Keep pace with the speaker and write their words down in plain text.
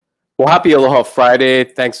Well, happy Aloha Friday.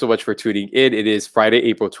 Thanks so much for tuning in. It is Friday,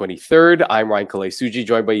 April 23rd. I'm Ryan Kalei-Suji,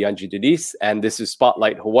 joined by Yanji Denise, and this is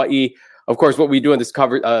Spotlight Hawaii. Of course, what we do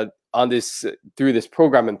on this through this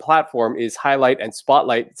program and platform is highlight and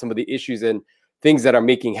spotlight some of the issues and things that are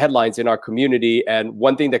making headlines in our community. And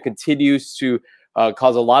one thing that continues to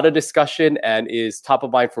cause a lot of discussion and is top of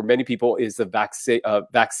mind for many people is the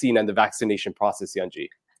vaccine and the vaccination process, Yanji.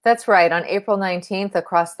 That's right. On April 19th,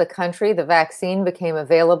 across the country, the vaccine became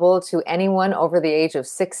available to anyone over the age of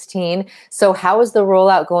 16. So how is the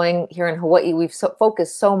rollout going here in Hawaii? We've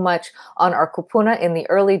focused so much on our kupuna in the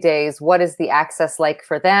early days. What is the access like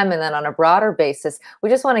for them? And then on a broader basis, we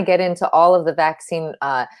just want to get into all of the vaccine,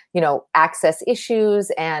 access issues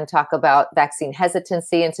and talk about vaccine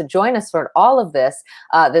hesitancy. And to join us for all of this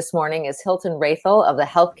this morning is Hilton Raithel of the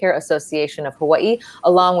Healthcare Association of Hawaii,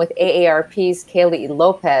 along with AARP's Kaylee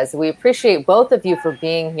Lopez. We appreciate both of you for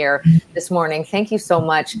being here this morning. Thank you so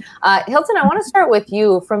much. Hilton, I want to start with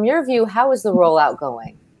you. From your view, how is the rollout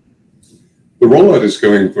going? The rollout is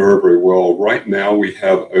going very, very well. Right now, we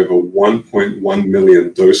have over 1.1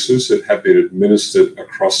 million doses that have been administered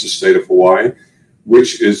across the state of Hawaii,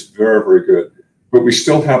 which is very, very good. But we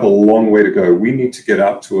still have a long way to go. We need to get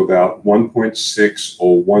up to about 1.6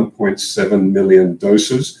 or 1.7 million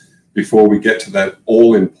doses before we get to that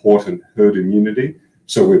all-important herd immunity.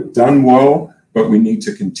 So we've done well, but we need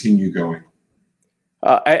to continue going.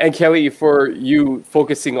 And Kelly, for you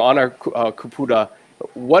focusing on our kupuna,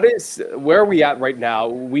 where are we at right now?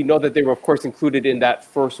 We know that they were, of course, included in that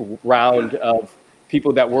first round of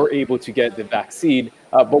people that were able to get the vaccine.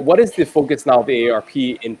 But what is the focus now of the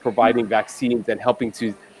AARP in providing vaccines and helping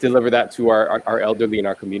to deliver that to our elderly in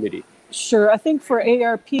our community? Sure. I think for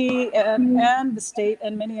AARP and the state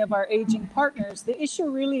and many of our aging partners, the issue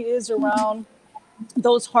really is around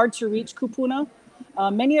those hard to reach kupuna.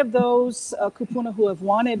 Many of those kupuna who have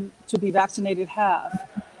wanted to be vaccinated have.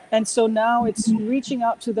 And so now it's reaching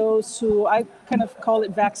out to those who I kind of call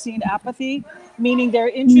it vaccine apathy, meaning they're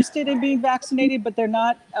interested in being vaccinated, but they're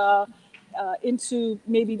not into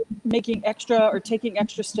maybe making extra or taking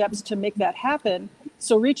extra steps to make that happen.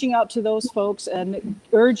 So reaching out to those folks and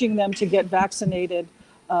urging them to get vaccinated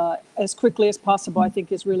as quickly as possible, I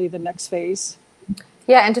think is really the next phase.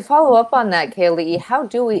 Yeah, and to follow up on that, Kaylee, how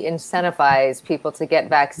do we incentivize people to get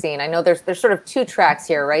vaccine? I know there's sort of two tracks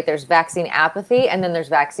here, right? There's vaccine apathy and then there's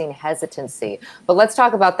vaccine hesitancy. But let's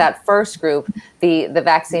talk about that first group, the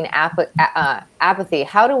vaccine apathy.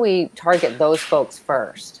 How do we target those folks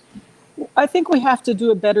first? I think we have to do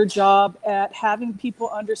a better job at having people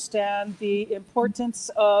understand the importance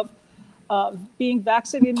of being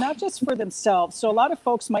vaccinated, not just for themselves. So a lot of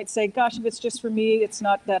folks might say, gosh, if it's just for me, it's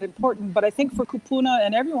not that important. But I think for kupuna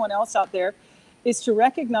and everyone else out there is to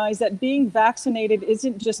recognize that being vaccinated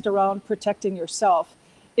isn't just around protecting yourself.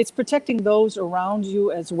 It's protecting those around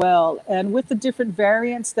you as well. And with the different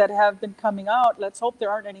variants that have been coming out, let's hope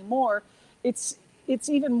there aren't any more, it's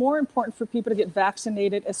even more important for people to get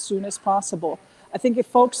vaccinated as soon as possible. I think if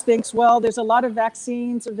folks think, well, there's a lot of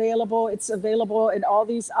vaccines available, it's available in all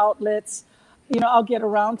these outlets, I'll get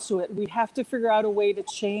around to it. We have to figure out a way to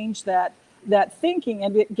change that thinking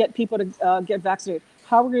and get people to get vaccinated.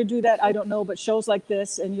 How we're going to do that, I don't know, but shows like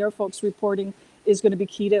this and your folks reporting is going to be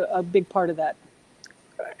key to a big part of that.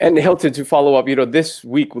 And Hilton, to follow up, this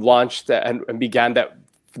week launched and began that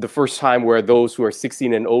for the first time where those who are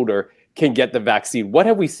 16 and older can get the vaccine. What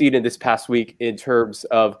have we seen in this past week in terms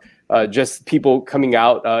of just people coming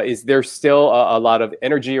out? Is there still a lot of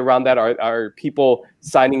energy around that? Are people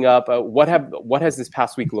signing up? What has this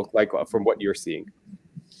past week looked like from what you're seeing?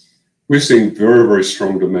 We're seeing very, very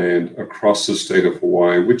strong demand across the state of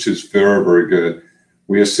Hawaii, which is very, very good.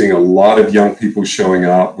 We are seeing a lot of young people showing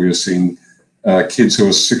up. We are seeing kids who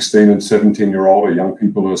are 16 and 17-year-old, or young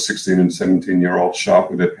people who are 16 and 17-year-old show up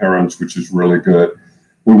with their parents, which is really good.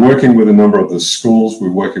 We're working with a number of the schools.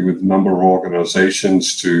 We're working with a number of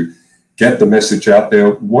organizations to get the message out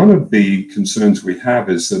there. One of the concerns we have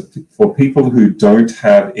is that for people who don't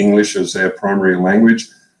have English as their primary language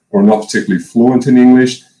or not particularly fluent in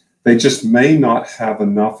English, they just may not have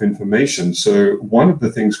enough information. So one of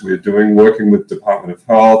the things we're doing, working with Department of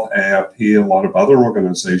Health, AARP, a lot of other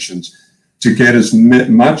organizations, to get as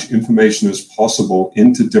much information as possible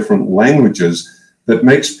into different languages that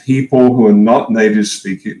makes people who are not native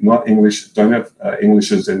speaking, not English, don't have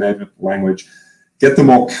English as their native language, get them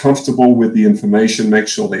more comfortable with the information, make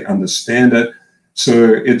sure they understand it.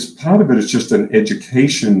 So it's part of it is just an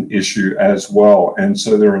education issue as well. And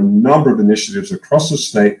so there are a number of initiatives across the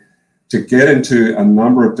state to get into a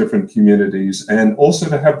number of different communities and also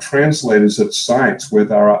to have translators at sites where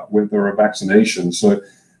there are vaccinations. So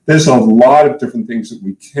there's a lot of different things that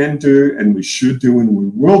we can do and we should do and we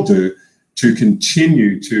will do to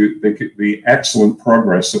continue to the excellent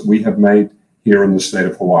progress that we have made here in the state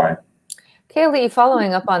of Hawaii. Kaylee,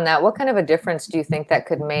 following up on that, what kind of a difference do you think that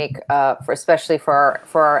could make, especially for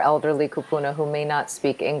our elderly kupuna who may not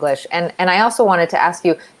speak English? And I also wanted to ask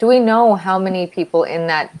you, do we know how many people in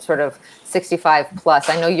that sort of 65 plus?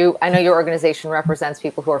 I know your organization represents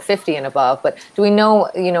people who are 50 and above, but do we know,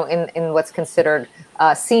 in what's considered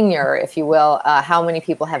senior, if you will, how many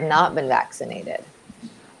people have not been vaccinated?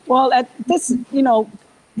 Well, at this,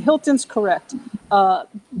 Hilton's correct.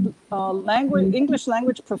 English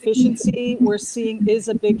language proficiency, we're seeing is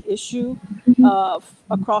a big issue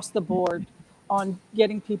across the board on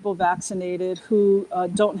getting people vaccinated who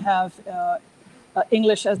don't have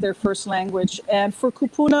English as their first language. And for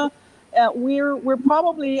kupuna, we're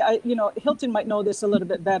probably, Hilton might know this a little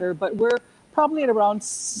bit better, but we're probably at around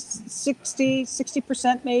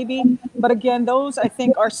 60% maybe. But again, those I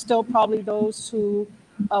think are still probably those who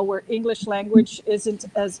where English language isn't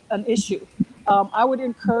as an issue. I would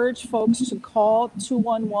encourage folks to call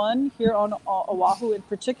 211 here on Oahu in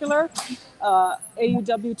particular,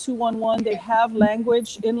 AUW 211. They have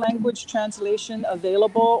in-language translation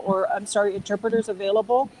available, interpreters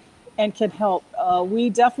available, and can help.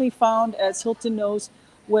 We definitely found, as Hilton knows,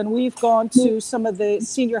 when we've gone to some of the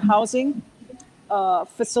senior housing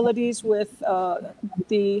facilities with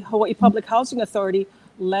the Hawaii Public Housing Authority,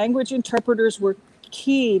 language interpreters were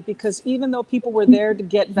key, because even though people were there to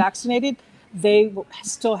get vaccinated, they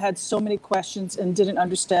still had so many questions and didn't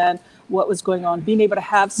understand what was going on. Being able to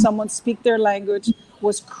have someone speak their language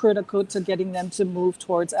was critical to getting them to move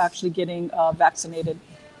towards actually getting vaccinated.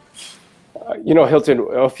 Hilton,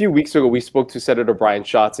 a few weeks ago, we spoke to Senator Brian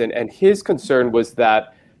Schatz, and his concern was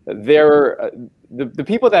that the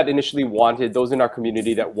people that initially wanted, those in our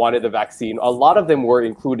community that wanted the vaccine, a lot of them were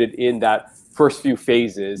included in that first few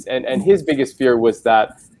phases. And his biggest fear was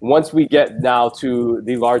that once we get now to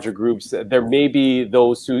the larger groups, there may be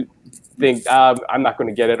those who think, I'm not going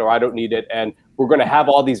to get it, or I don't need it. And we're going to have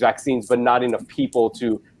all these vaccines, but not enough people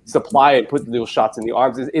to supply and put those shots in the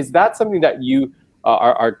arms. Is that something that you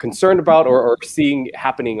are concerned about or seeing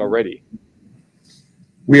happening already?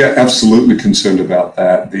 We are absolutely concerned about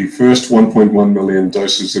that. The first 1.1 million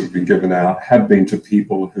doses that have been given out have been to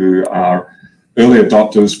people who are early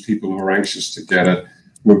adopters, people who are anxious to get it.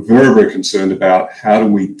 We're very, very concerned about how do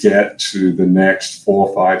we get to the next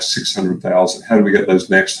 4, 5, 600,000? How do we get those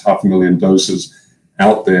next 500,000 doses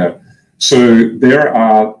out there? So there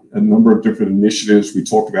are a number of different initiatives. We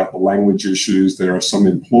talked about the language issues. There are some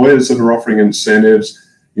employers that are offering incentives.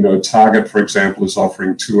 Target, for example, is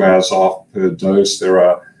offering 2 hours off per dose. There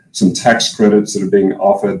are some tax credits that are being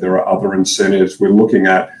offered. There are other incentives. We're looking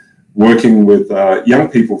at working with young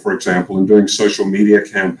people, for example, and doing social media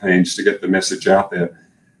campaigns to get the message out there.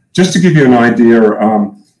 Just to give you an idea,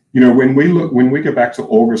 when we go back to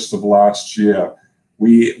August of last year,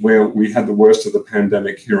 where we had the worst of the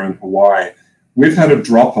pandemic here in Hawaii, we've had a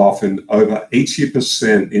drop off in over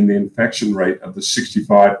 80% in the infection rate of the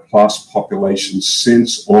 65 plus population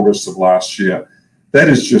since August of last year. That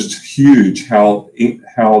is just huge, how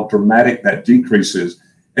dramatic that decrease is.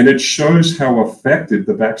 And it shows how effective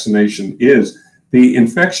the vaccination is. The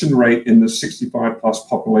infection rate in the 65 plus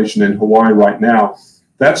population in Hawaii right now,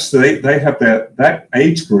 they have that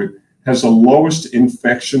age group has the lowest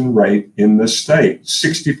infection rate in the state,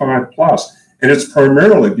 65 plus. And it's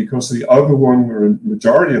primarily because the overwhelming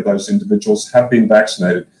majority of those individuals have been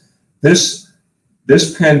vaccinated. This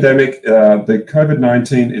pandemic, the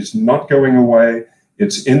COVID-19 is not going away.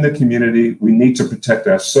 It's in the community. We need to protect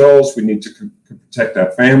ourselves. We need to protect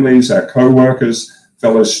our families, our co-workers,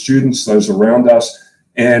 fellow students, those around us.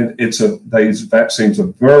 And these vaccines are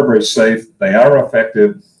very, very safe. They are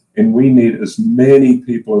effective. And we need as many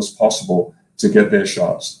people as possible to get their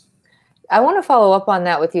shots. I want to follow up on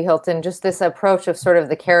that with you, Hilton, just this approach of sort of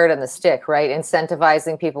the carrot and the stick, right?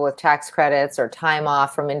 Incentivizing people with tax credits or time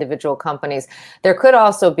off from individual companies. There could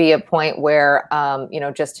also be a point where,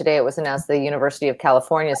 just today it was announced the University of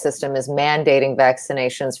California system is mandating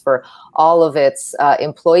vaccinations for all of its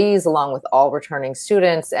employees, along with all returning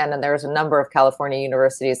students. And then there's a number of California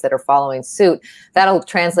universities that are following suit. That'll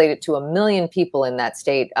translate it to 1 million people in that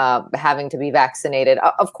state having to be vaccinated.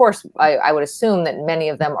 Of course, I would assume that many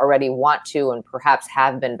of them already want to and perhaps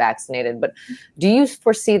have been vaccinated. But do you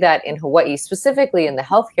foresee that in Hawaii, specifically in the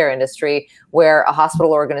healthcare industry, where a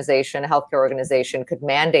hospital organization, a healthcare organization could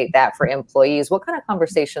mandate that for employees? What kind of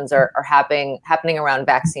conversations are happening around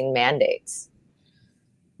vaccine mandates?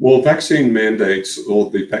 Well, vaccine mandates, or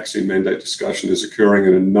the vaccine mandate discussion, is occurring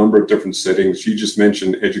in a number of different settings. You just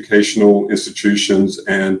mentioned educational institutions,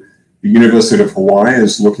 and the University of Hawaii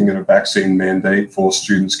is looking at a vaccine mandate for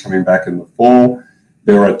students coming back in the fall.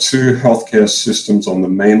 There are 2 healthcare systems on the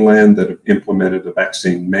mainland that have implemented a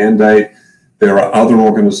vaccine mandate. There are other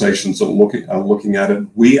organizations that are looking at it.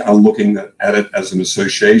 We are looking at it as an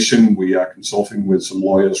association. We are consulting with some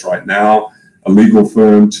lawyers right now, a legal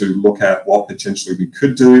firm, to look at what potentially we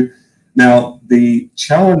could do. Now, the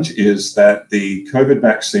challenge is that the COVID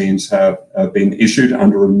vaccines have been issued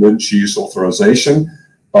under emergency use authorization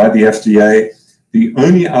by the FDA. The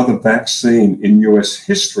only other vaccine in US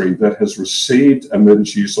history that has received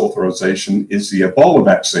emergency use authorization is the Ebola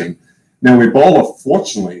vaccine. Now, Ebola,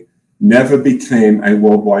 fortunately, never became a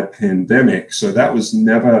worldwide pandemic, so that was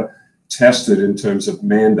never tested in terms of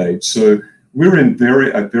mandate. So we're in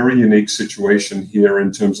a very unique situation here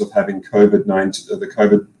in terms of having COVID-19, the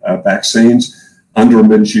COVID vaccines under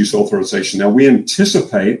emergency use authorization. Now, we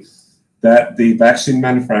anticipate that the vaccine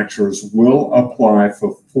manufacturers will apply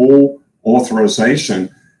for full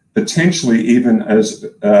authorization, potentially even as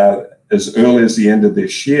early as the end of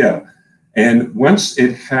this year. And once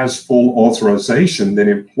it has full authorization, then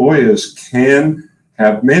employers can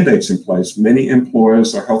have mandates in place. Many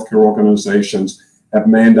employers or healthcare organizations have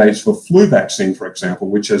mandates for flu vaccine, for example,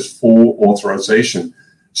 which has full authorization.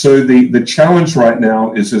 So the challenge right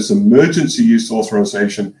now is this emergency use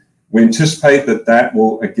authorization. We anticipate that that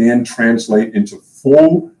will again translate into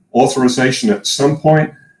full authorization at some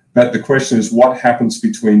point. But the question is, what happens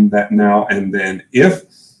between that now and then? If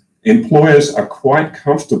employers are quite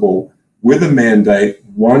comfortable with a mandate,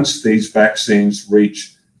 once these vaccines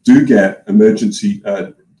do get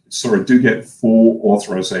full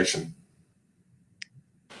authorization.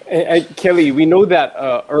 And Kelly, we know that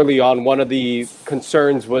early on, one of the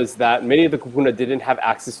concerns was that many of the kupuna didn't have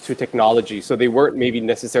access to technology, so they weren't maybe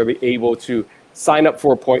necessarily able to sign up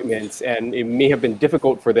for appointments, and it may have been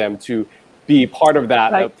difficult for them to be part of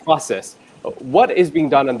that process. What is being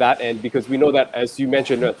done on that end? Because we know that, as you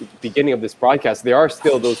mentioned at the beginning of this broadcast, there are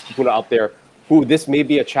still those kupuna out there who this may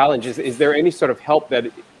be a challenge. Is there any sort of help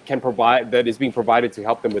that that is being provided to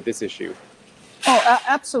help them with this issue? Oh,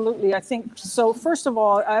 absolutely. I think so. First of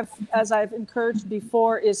all, as I've encouraged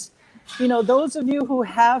before, is, those of you who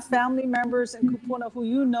have family members in kupuna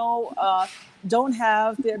who don't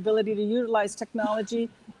have the ability to utilize technology,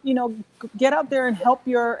 get out there and help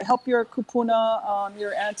your kupuna,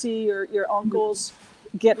 your auntie, your uncles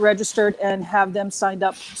get registered and have them signed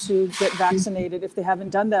up to get vaccinated if they haven't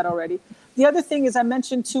done that already. The other thing is, I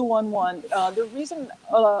mentioned 211. The reason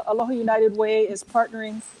Aloha United Way is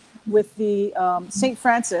partnering with the St.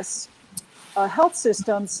 Francis health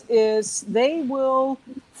systems is they will,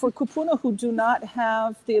 for kupuna who do not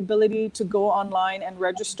have the ability to go online and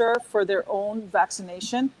register for their own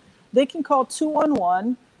vaccination, they can call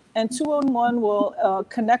 211, and 211 will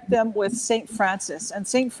connect them with St. Francis, and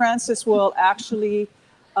St. Francis will actually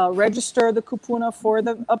register the kupuna for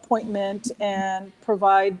the appointment and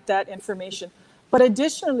provide that information. But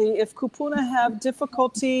additionally, if kupuna have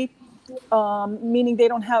difficulty, meaning they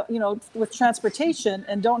don't have, with transportation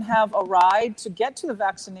and don't have a ride to get to the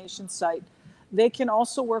vaccination site, they can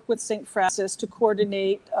also work with St. Francis to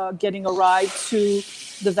coordinate getting a ride to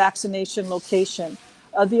the vaccination location.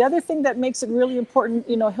 The other thing that makes it really important,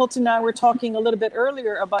 Hilton and I were talking a little bit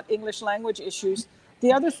earlier about English language issues.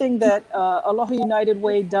 The other thing that Aloha United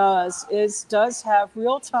Way does have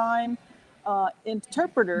real-time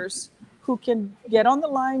interpreters who can get on the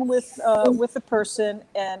line with the person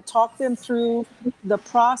and talk them through the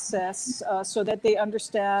process so that they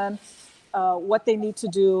understand what they need to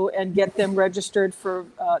do and get them registered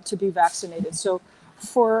to be vaccinated. So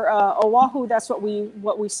for Oahu, that's what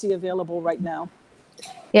we see available right now.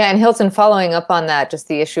 Yeah, and Hilton, following up on that, just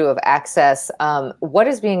the issue of access, what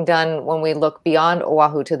is being done when we look beyond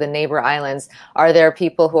Oahu to the neighbor islands? Are there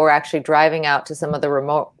people who are actually driving out to some of the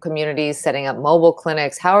remote communities, setting up mobile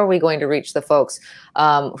clinics? How are we going to reach the folks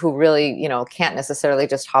who really, can't necessarily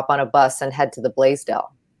just hop on a bus and head to the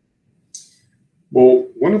Blaisdell? Well,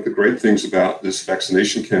 one of the great things about this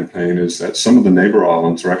vaccination campaign is that some of the neighbor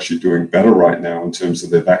islands are actually doing better right now in terms of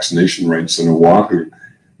their vaccination rates than Oahu,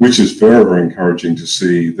 which is very, very encouraging to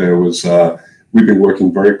see. We've been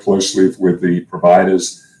working very closely with the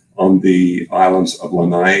providers on the islands of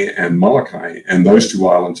Lanai and Molokai, and those two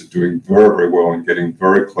islands are doing very, very well and getting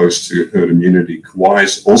very close to herd immunity.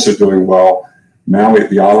 Kauai's also doing well. Maui,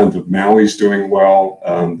 the island of Maui, is doing well.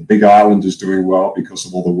 The Big Island is doing well because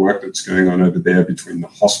of all the work that's going on over there between the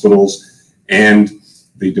hospitals and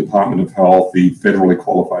the Department of Health, the federally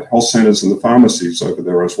qualified health centers, and the pharmacies over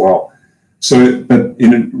there as well. So, but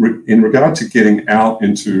in regard to getting out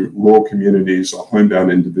into rural communities or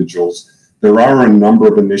homebound individuals, there are a number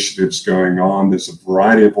of initiatives going on. There's a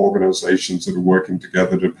variety of organizations that are working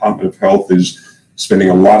together. The Department of Health is spending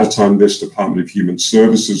a lot of time on this. Department of Human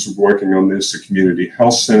Services is working on this. The community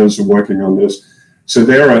health centers are working on this. So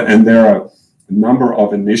there are a number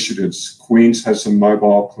of initiatives. Queens has some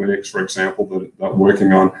mobile clinics, for example, that are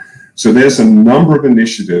working on. So there's a number of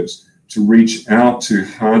initiatives to reach out to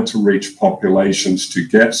hard-to-reach populations to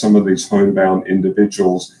get some of these homebound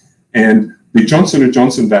individuals. And the Johnson &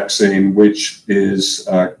 Johnson vaccine, which is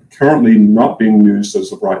currently not being used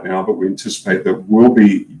as of right now, but we anticipate that will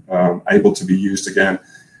be able to be used again,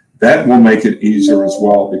 that will make it easier as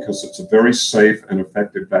well because it's a very safe and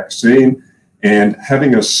effective vaccine. And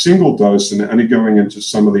having a single dose and only going into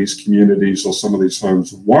some of these communities or some of these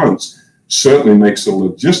homes once certainly makes the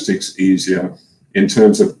logistics easier in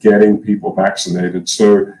terms of getting people vaccinated.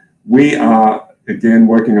 So we are, again,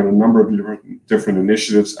 working on a number of different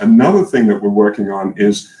initiatives. Another thing that we're working on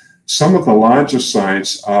is some of the larger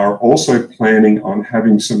sites are also planning on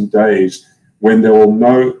having some days when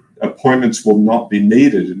appointments will not be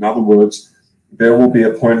needed. In other words, there will be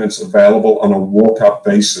appointments available on a walk-up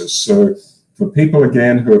basis. So for people,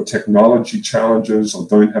 again, who have technology challenges or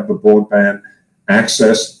don't have the broadband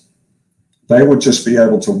access, they would just be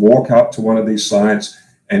able to walk up to one of these sites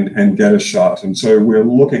and get a shot. And so we're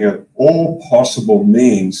looking at all possible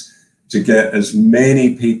means to get as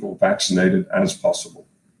many people vaccinated as possible.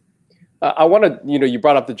 I want to, you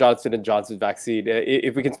brought up the Johnson & Johnson vaccine.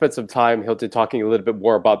 If we can spend some time, Hilton, talking a little bit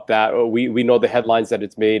more about that. We know the headlines that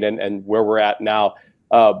it's made and where we're at now.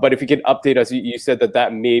 But if you can update us, you said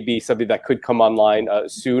that may be something that could come online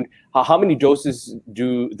soon. How many doses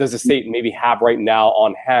does the state maybe have right now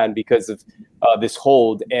on hand because of this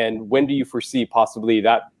hold? And when do you foresee possibly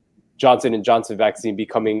that Johnson & Johnson vaccine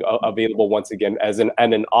becoming available once again as an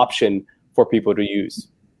option for people to use?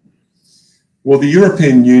 Well, the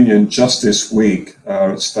European Union just this week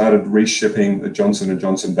started reshipping the Johnson &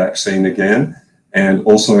 Johnson vaccine again. And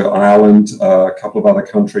also Ireland, a couple of other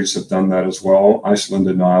countries have done that as well, Iceland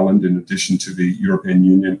and Ireland, in addition to the European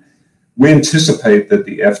Union. We anticipate that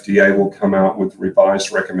the FDA will come out with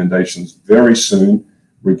revised recommendations very soon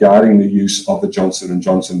regarding the use of the Johnson &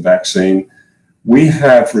 Johnson vaccine. We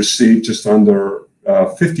have received just under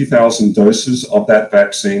 50,000 doses of that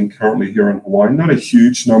vaccine currently here in Hawaii, not a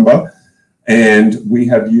huge number, and we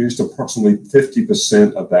have used approximately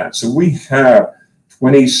 50% of that. So we have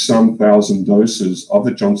 20-some thousand doses of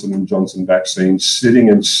the Johnson & Johnson vaccine sitting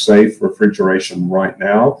in safe refrigeration right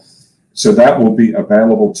now. So that will be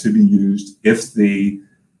available to be used if the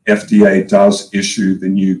FDA does issue the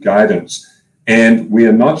new guidance. And we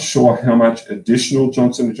are not sure how much additional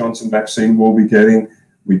Johnson & Johnson vaccine we'll be getting.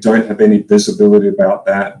 We don't have any visibility about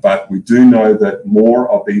that, but we do know that more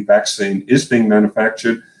of the vaccine is being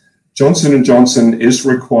manufactured. Johnson & Johnson is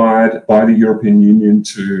required by the European Union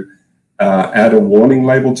to add a warning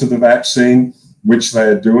label to the vaccine, which they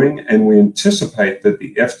are doing, and we anticipate that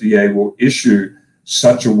the FDA will issue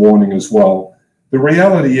such a warning as well. The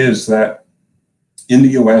reality is that in the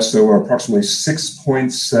US, there were approximately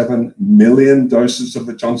 6.7 million doses of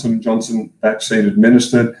the Johnson & Johnson vaccine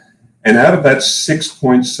administered, and out of that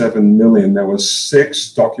 6.7 million, there were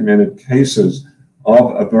 6 documented cases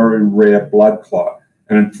of a very rare blood clot,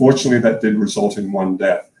 and unfortunately, that did result in 1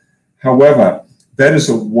 death. However, that is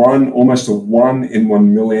almost a 1 in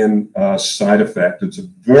 1 million side effect. It's a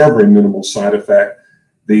very, very minimal side effect.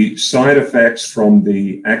 The side effects from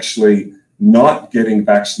the actually not getting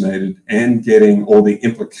vaccinated and getting all the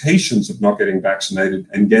implications of not getting vaccinated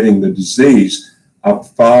and getting the disease are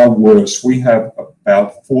far worse. We have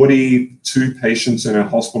about 42 patients in our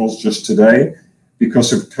hospitals just today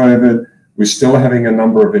because of COVID. We're still having a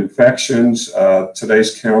number of infections.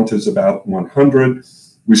 Today's count is about 100.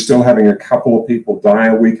 We're still having a couple of people die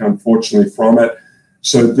a week, unfortunately, from it.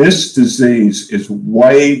 So this disease is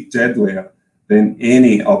way deadlier than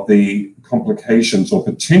any of the complications or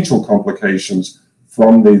potential complications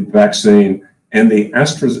from the vaccine. And the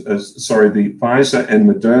Pfizer and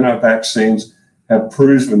Moderna vaccines have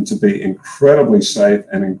proven to be incredibly safe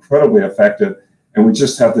and incredibly effective. And we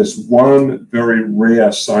just have this one very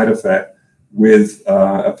rare side effect with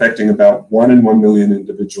affecting about 1 in 1 million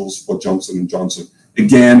individuals for Johnson & Johnson.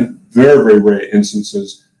 Again, very, very rare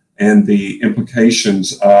instances, and the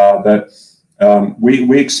implications are that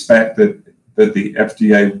we expect that the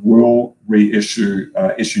FDA will issue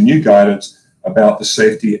new guidance about the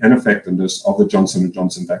safety and effectiveness of the Johnson &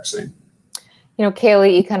 Johnson vaccine. You know,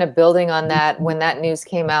 Kaylee, kind of building on that, when that news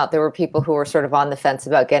came out, there were people who were sort of on the fence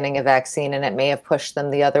about getting a vaccine, and it may have pushed them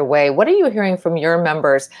the other way. What are you hearing from your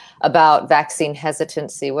members about vaccine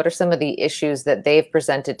hesitancy? What are some of the issues that they've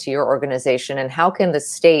presented to your organization, and how can the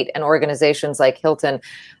state and organizations like Hilton,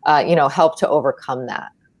 help to overcome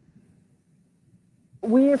that?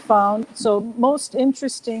 We have found, so most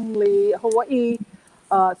interestingly, Hawaii,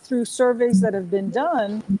 through surveys that have been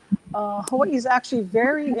done, Hawaii is actually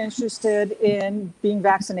very interested in being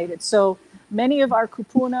vaccinated. So many of our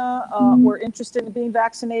kupuna were interested in being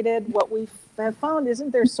vaccinated. What we have found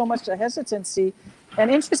isn't there so much a hesitancy. And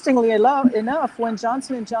interestingly enough, when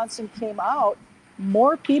Johnson & Johnson came out,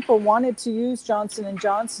 more people wanted to use Johnson &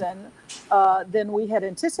 Johnson than we had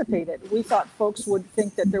anticipated. We thought folks would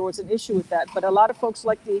think that there was an issue with that, but a lot of folks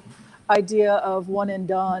like the idea of one and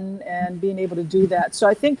done and being able to do that. So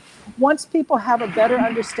I think once people have a better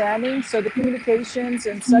understanding, so the communications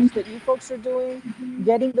and such that you folks are doing,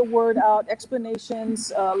 getting the word out,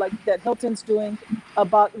 explanations like that Hilton's doing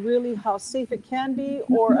about really how safe it can be,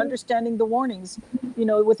 or understanding the warnings. You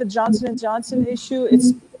know, with the Johnson & Johnson issue,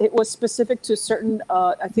 it was specific to certain,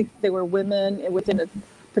 I think they were women within a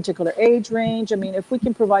particular age range. I mean, if we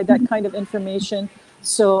can provide that kind of information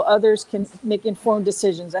so others can make informed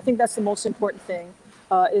decisions. I think that's the most important thing,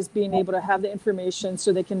 is being able to have the information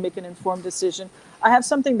so they can make an informed decision. I have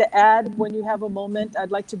something to add when you have a moment. I'd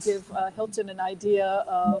like to give Hilton an idea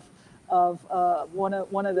of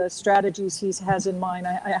one of the strategies he has in mind.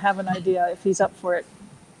 I have an idea if he's up for it.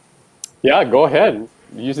 Yeah, go ahead.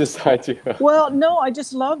 Use this idea. Well, no, I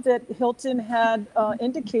just love that Hilton had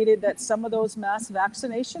indicated that some of those mass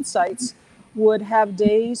vaccination sites would have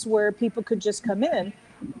days where people could just come in.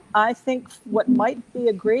 I think what might be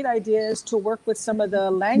a great idea is to work with some of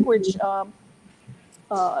the language,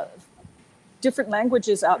 different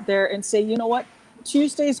languages out there, and say, you know what,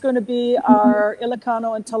 Tuesday is going to be our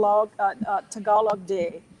Ilocano and Tagalog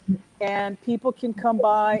day. And people can come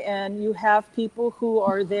by, and you have people who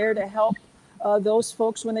are there to help those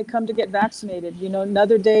folks when they come to get vaccinated. You know,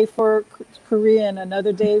 another day for Korean,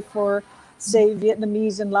 another day for, say,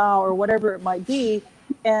 Vietnamese and Lao, or whatever it might be.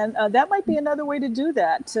 And that might be another way to do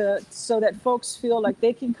that, so that folks feel like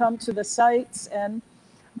they can come to the sites and,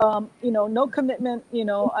 no commitment.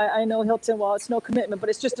 I know Hilton, well, it's no commitment, but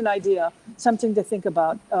it's just an idea, something to think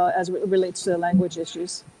about as it relates to the language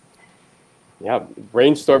issues. Yeah,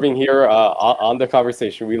 brainstorming here on the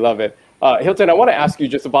conversation. We love it. Hilton, I want to ask you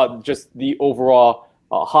just about the overall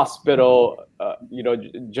hospital,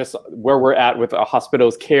 just where we're at with a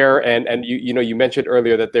hospital's care. And you mentioned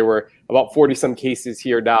earlier that there were about 40 some cases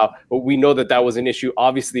here now, but we know that was an issue,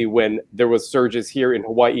 obviously, when there was surges here in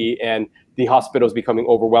Hawaii and the hospitals becoming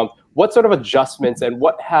overwhelmed. What sort of adjustments and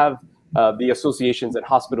what have the associations and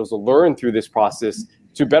hospitals learned through this process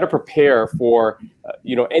to better prepare for,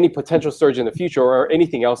 any potential surge in the future or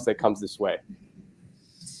anything else that comes this way?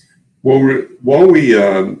 Well, while we've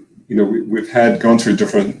gone through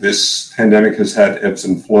this pandemic has had ebbs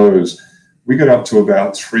and flows. We got up to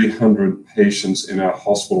about 300 patients in our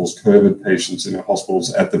hospitals, COVID patients in our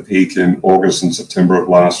hospitals at the peak in August and September of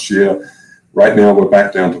last year. Right now, we're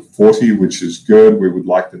back down to 40, which is good. We would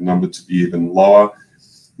like the number to be even lower.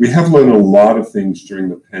 We have learned a lot of things during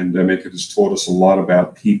the pandemic. It has taught us a lot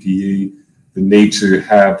about PPE, the need to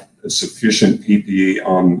have sufficient PPE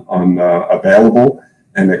available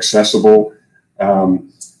and accessible.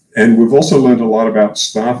 And we've also learned a lot about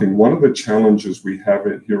staffing. One of the challenges we have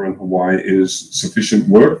here in Hawaii is sufficient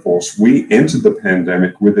workforce. We entered the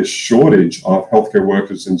pandemic with a shortage of healthcare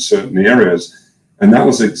workers in certain areas, and that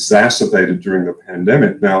was exacerbated during the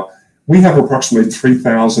pandemic. Now, we have approximately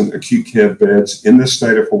 3,000 acute care beds in the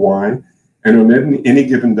state of Hawaii, and on any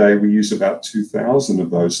given day, we use about 2,000 of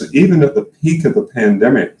those. So even at the peak of the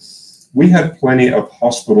pandemic, we had plenty of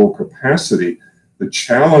hospital capacity. The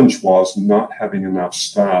challenge was not having enough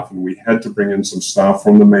staff, and we had to bring in some staff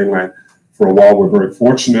from the mainland for a while. We're very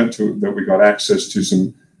fortunate that we got access to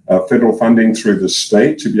some federal funding through the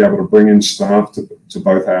state to be able to bring in staff to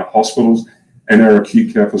both our hospitals and our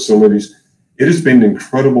acute care facilities. It has been an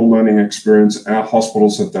incredible learning experience. Our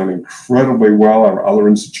hospitals have done incredibly well. Our other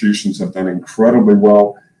institutions have done incredibly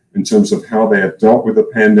well in terms of how they have dealt with the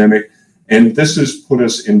pandemic. And this has put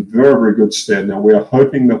us in very, very good stead. Now, we are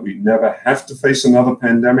hoping that we never have to face another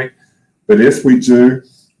pandemic. But if we do,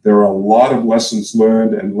 there are a lot of lessons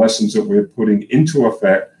learned and lessons that we're putting into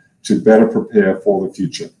effect to better prepare for the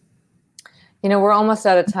future. We're almost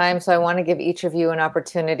out of time, so I want to give each of you an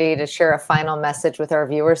opportunity to share a final message with our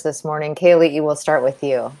viewers this morning. Kaylee, we'll start with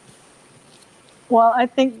you. Well, I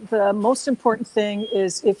think the most important thing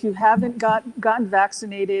is if you haven't gotten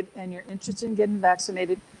vaccinated and you're interested in getting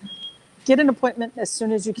vaccinated, get an appointment as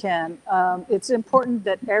soon as you can. It's important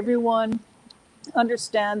that everyone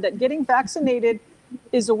understand that getting vaccinated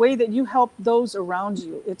is a way that you help those around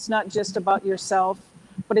you. It's not just about yourself,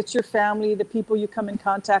 but it's your family, the people you come in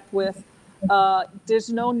contact with. There's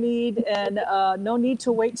no need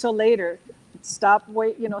to wait till later. Stop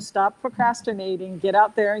procrastinating, get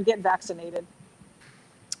out there and get vaccinated.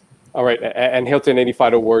 All right. And Hilton, any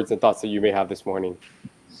final words and thoughts that you may have this morning?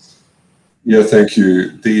 Yeah, thank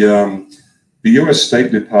you. The US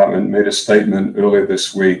State Department made a statement earlier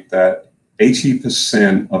this week that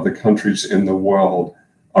 80% of the countries in the world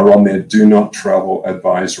are on their do not travel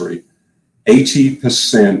advisory.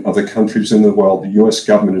 80% of the countries in the world, the US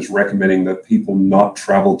government is recommending that people not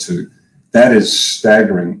travel to. That is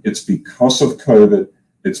staggering. It's because of COVID.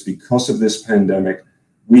 It's because of this pandemic.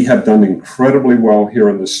 We have done incredibly well here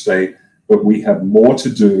in the state, but we have more to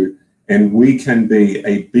do, and we can be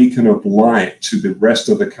a beacon of light to the rest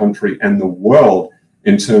of the country and the world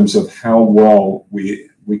in terms of how well we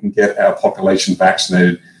can get our population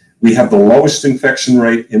vaccinated. We have the lowest infection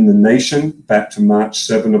rate in the nation back to March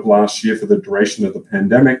 7 of last year for the duration of the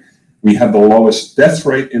pandemic. We have the lowest death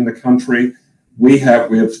rate in the country. We have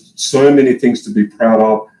so many things to be proud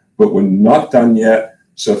of, but we're not done yet.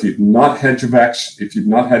 So if you've not had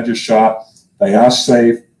your shot, they are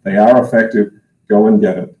safe, they are effective. Go and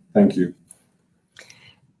get it. Thank you.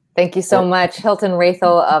 Thank you so much, Hilton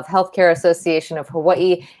Raithel of Healthcare Association of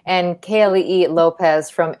Hawaii and Keali'i Lopez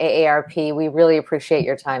from AARP. We really appreciate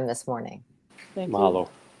your time this morning. Thank you. Mahalo.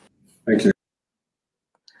 Thank you.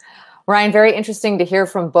 Ryan, very interesting to hear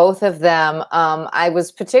from both of them. I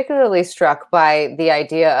was particularly struck by the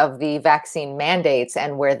idea of the vaccine mandates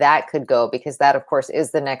and where that could go, because that, of course,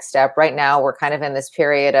 is the next step. Right now, we're kind of in this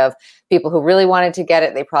period of people who really wanted to get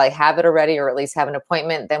it. They probably have it already, or at least have an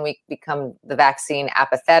appointment. Then we become the vaccine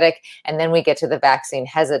apathetic, and then we get to the vaccine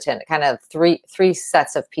hesitant, kind of three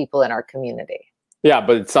sets of people in our community. Yeah,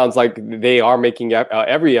 but it sounds like they are making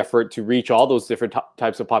every effort to reach all those different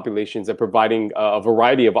types of populations and providing a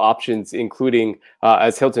variety of options, including,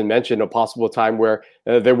 as Hilton mentioned, a possible time where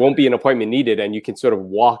there won't be an appointment needed and you can sort of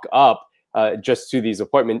walk up just to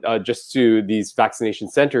these vaccination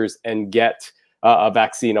centers and get a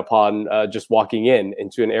vaccine upon just walking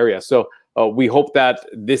into an area. So we hope that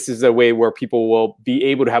this is a way where people will be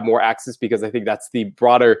able to have more access, because I think that's the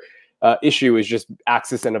broader issue, is just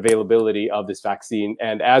access and availability of this vaccine.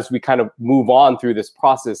 And as we kind of move on through this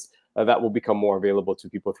process, that will become more available to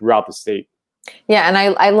people throughout the state. Yeah, and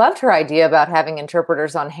I loved her idea about having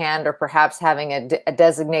interpreters on hand, or perhaps having a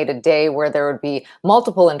designated day where there would be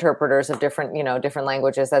multiple interpreters of different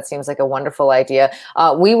languages. That seems like a wonderful idea.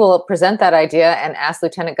 We will present that idea and ask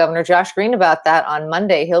Lieutenant Governor Josh Green about that on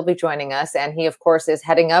Monday. He'll be joining us, and he, of course, is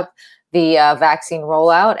heading up the vaccine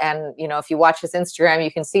rollout. And, if you watch his Instagram,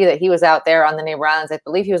 you can see that he was out there on the neighbor islands. I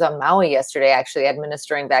believe he was on Maui yesterday, actually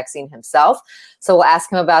administering vaccine himself. So we'll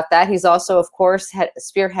ask him about that. He's also, of course,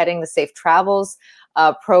 spearheading the Safe Travels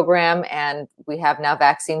program. And we have now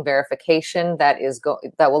vaccine verification that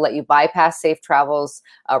will let you bypass Safe Travels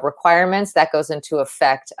requirements. That goes into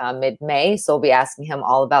effect mid-May. So we'll be asking him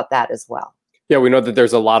all about that as well. Yeah, we know that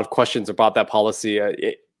there's a lot of questions about that policy.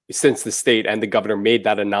 Since the state and the governor made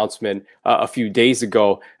that announcement a few days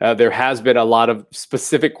ago, there has been a lot of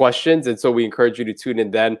specific questions. And so we encourage you to tune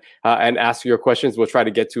in then and ask your questions. We'll try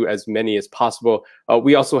to get to as many as possible.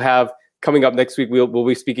 We also have, coming up next week, we'll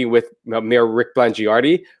be speaking with Mayor Rick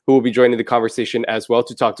Blangiardi, who will be joining the conversation as well,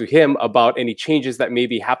 to talk to him about any changes that may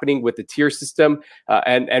be happening with the tier system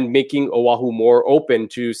and making Oahu more open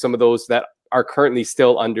to some of those that are currently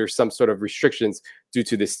still under some sort of restrictions due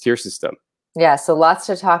to this tier system. Yeah, so lots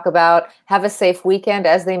to talk about. Have a safe weekend.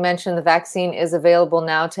 As they mentioned, the vaccine is available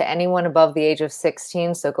now to anyone above the age of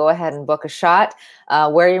 16. So go ahead and book a shot.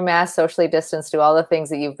 Wear your mask, socially distance, do all the things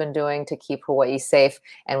that you've been doing to keep Hawaii safe.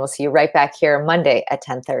 And we'll see you right back here Monday at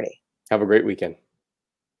 10:30. Have a great weekend.